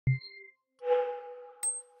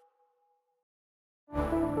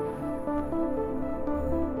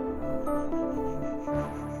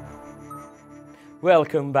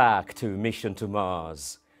Welcome back to Mission to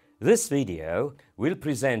Mars. This video will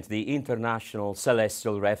present the International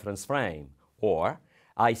Celestial Reference Frame, or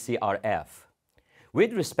ICRF.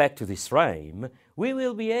 With respect to this frame, we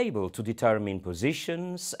will be able to determine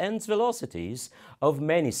positions and velocities of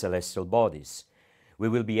many celestial bodies. We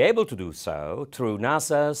will be able to do so through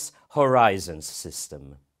NASA's Horizons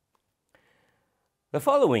system. The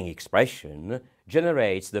following expression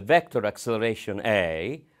generates the vector acceleration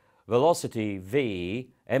A, velocity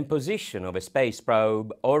v, and position of a space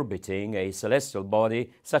probe orbiting a celestial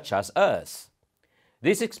body such as Earth.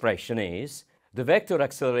 This expression is the vector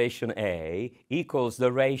acceleration A equals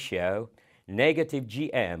the ratio negative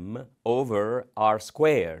gm over r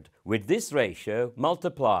squared, with this ratio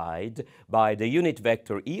multiplied by the unit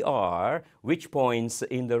vector er, which points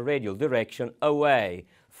in the radial direction away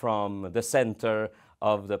from the center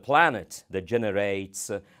of the planet that generates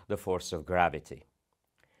the force of gravity.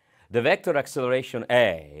 The vector acceleration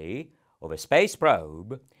A of a space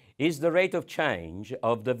probe is the rate of change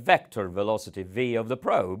of the vector velocity v of the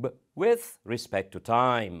probe with respect to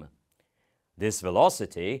time. This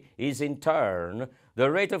velocity is in turn the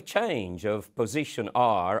rate of change of position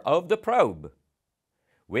r of the probe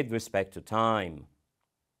with respect to time.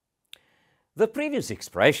 The previous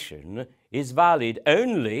expression is valid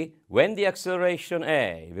only when the acceleration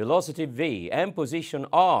A, velocity v, and position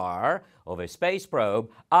r of a space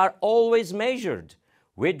probe are always measured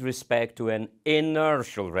with respect to an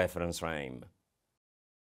inertial reference frame.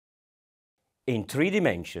 In 3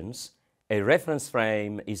 dimensions, a reference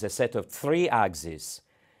frame is a set of 3 axes.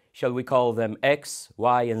 Shall we call them x,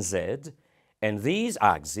 y, and z? And these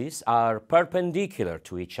axes are perpendicular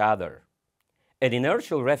to each other. An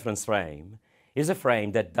inertial reference frame is a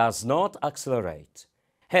frame that does not accelerate.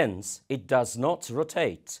 Hence, it does not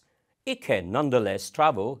rotate. It can nonetheless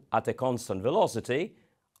travel at a constant velocity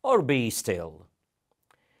or be still.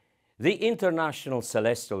 The International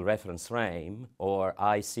Celestial Reference Frame, or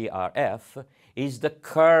ICRF, is the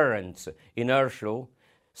current inertial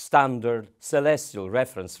standard celestial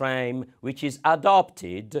reference frame which is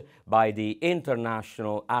adopted by the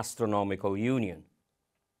International Astronomical Union.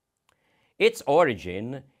 Its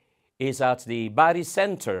origin is at the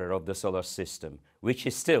barycenter of the solar system, which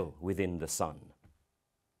is still within the Sun.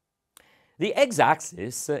 The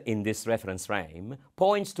x-axis in this reference frame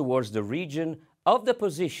points towards the region of the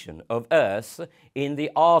position of Earth in the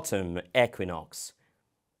autumn equinox.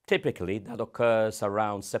 Typically, that occurs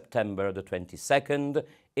around September the 22nd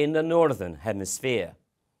in the northern hemisphere.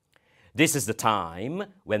 This is the time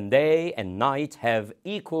when day and night have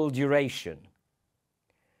equal duration.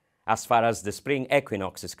 As far as the spring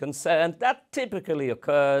equinox is concerned, that typically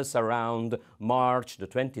occurs around March the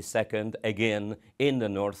 22nd, again in the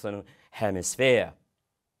northern hemisphere.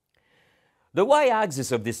 The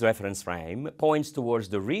y-axis of this reference frame points towards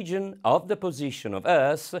the region of the position of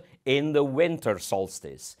Earth in the winter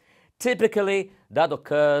solstice. Typically, that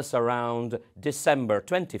occurs around December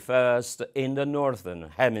 21st in the northern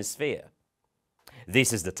hemisphere.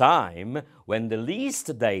 This is the time when the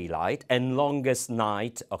least daylight and longest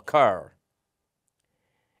night occur.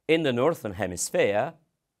 In the northern hemisphere,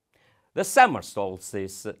 the summer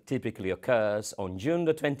solstice typically occurs on June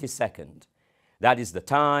the 22nd. That is the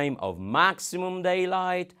time of maximum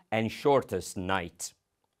daylight and shortest night.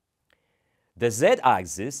 The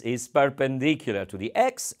z-axis is perpendicular to the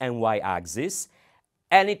x and y-axis,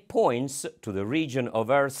 and it points to the region of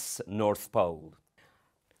Earth's North Pole.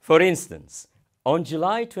 For instance, on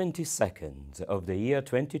July 22nd of the year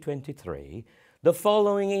 2023, the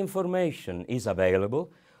following information is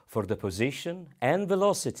available for the position and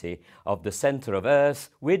velocity of the center of Earth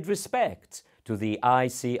with respect to the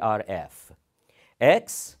ICRF.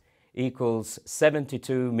 X equals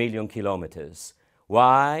 72 million kilometers,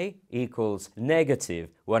 Y equals negative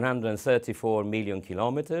 134 million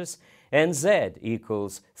kilometers, and Z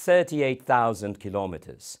equals 38,000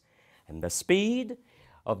 kilometers. And the speed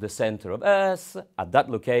of the center of Earth at that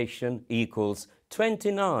location equals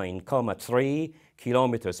 29,3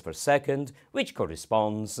 kilometers per second, which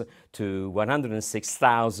corresponds to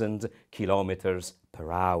 106,000 kilometers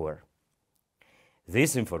per hour.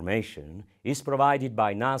 This information is provided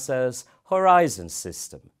by NASA's Horizons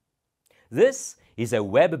system. This is a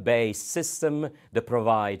web-based system that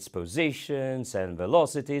provides positions and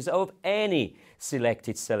velocities of any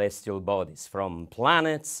selected celestial bodies, from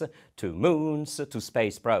planets to moons to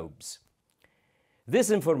space probes.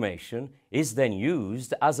 This information is then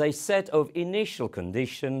used as a set of initial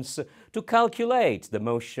conditions to calculate the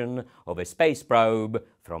motion of a space probe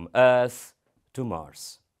from Earth to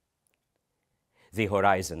Mars. The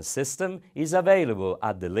Horizons system is available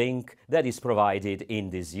at the link that is provided in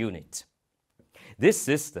this unit. This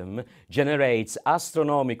system generates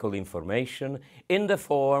astronomical information in the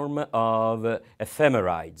form of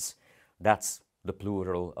ephemerides. That's the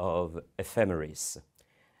plural of ephemeris.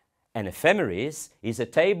 An ephemeris is a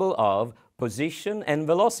table of position and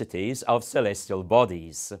velocities of celestial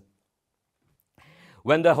bodies.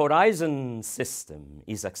 When the horizon system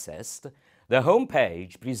is accessed, the home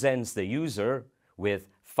page presents the user with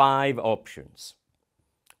 5 options.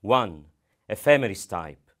 1. Ephemeris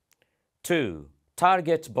type. 2.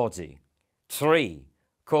 Target body. 3.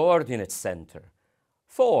 Coordinate center.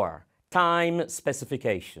 4. Time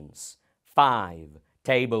specifications. 5.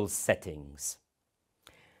 Table settings.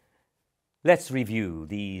 Let's review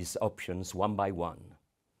these options one by one.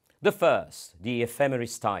 The first, the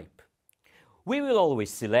ephemeris type. We will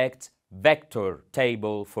always select vector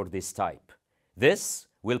table for this type. This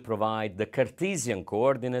will provide the Cartesian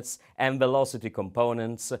coordinates and velocity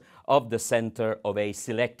components of the center of a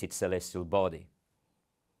selected celestial body.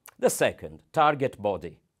 The second, target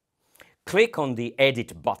body. Click on the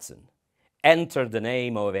Edit button. Enter the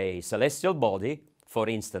name of a celestial body, for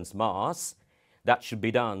instance mass. That should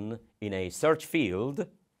be done in a search field,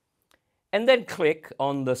 and then click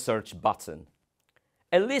on the search button.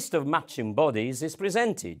 A list of matching bodies is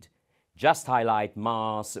presented. Just highlight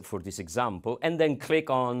mass for this example and then click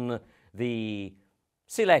on the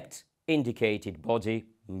Select Indicated Body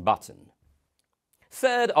button.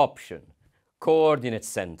 Third option, Coordinate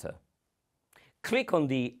Center. Click on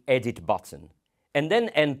the Edit button and then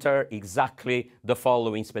enter exactly the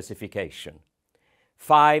following specification.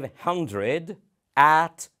 500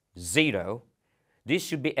 at 0. This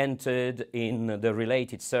should be entered in the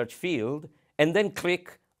related search field and then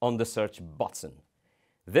click on the search button.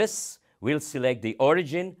 This will select the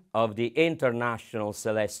origin of the International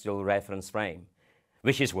Celestial Reference Frame,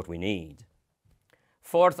 which is what we need.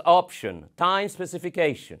 Fourth option, time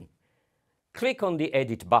specification. Click on the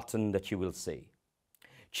Edit button that you will see.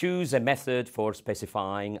 Choose a method for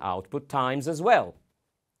specifying output times as well.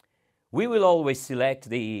 We will always select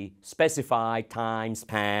the Specify Time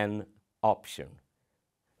Span option.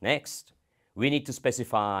 Next, we need to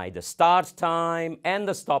specify the start time and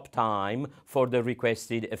the stop time for the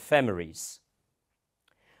requested ephemeris.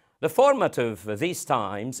 The format of these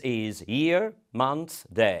times is year, month,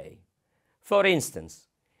 day. For instance,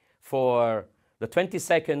 for the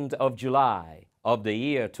 22nd of July of the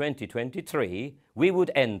year 2023, we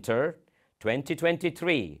would enter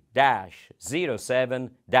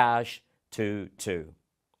 2023-07-22.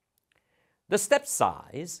 The step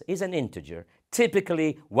size is an integer,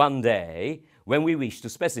 typically 1 day, when we wish to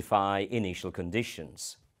specify initial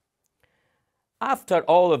conditions. After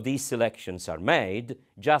all of these selections are made,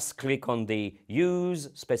 just click on the Use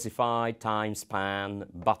Specified Time Span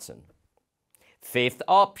button. Fifth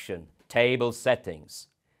option, Table Settings.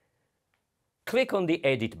 Click on the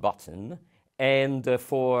Edit button and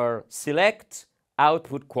for Select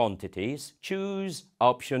Output Quantities, choose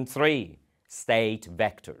option 3, State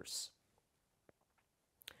Vectors.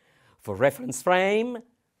 For reference frame,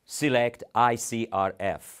 select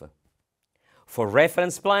ICRF. For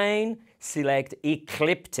reference plane, select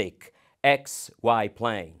ecliptic XY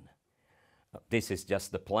plane. This is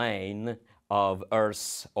just the plane of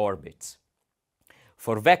Earth's orbit.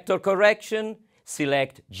 For vector correction,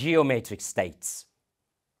 select geometric states.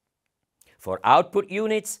 For output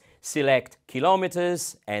units, select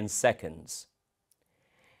kilometers and seconds.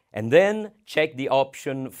 And then check the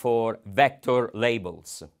option for vector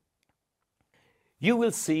labels. You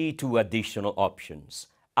will see 2 additional options.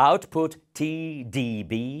 Output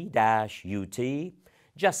TDB-UT,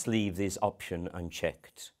 just leave this option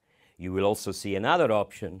unchecked. You will also see another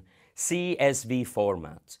option, CSV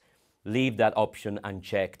format. Leave that option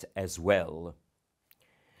unchecked as well.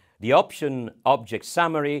 The option Object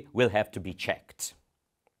Summary will have to be checked.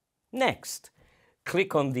 Next,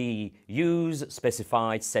 click on the Use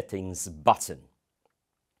Specified Settings button.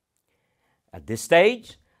 At this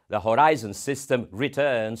stage, the horizon system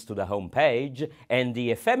returns to the home page and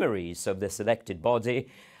the ephemeris of the selected body,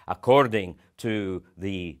 according to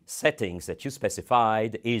the settings that you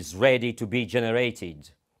specified, is ready to be generated.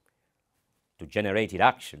 To generate it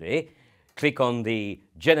actually, click on the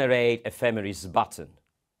Generate Ephemeris button.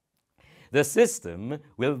 The system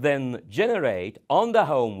will then generate on the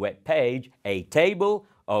home web page a table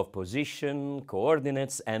of position,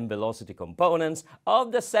 coordinates, and velocity components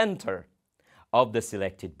of the center of the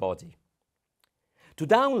selected body. To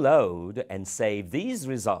download and save these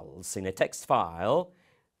results in a text file,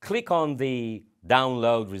 click on the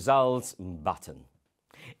Download Results button.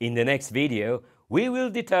 In the next video, we will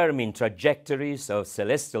determine trajectories of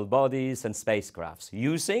celestial bodies and spacecrafts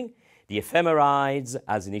using the ephemerides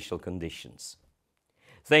as initial conditions.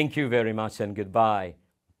 Thank you very much and goodbye.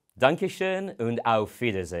 Dankeschön und auf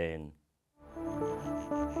Wiedersehen.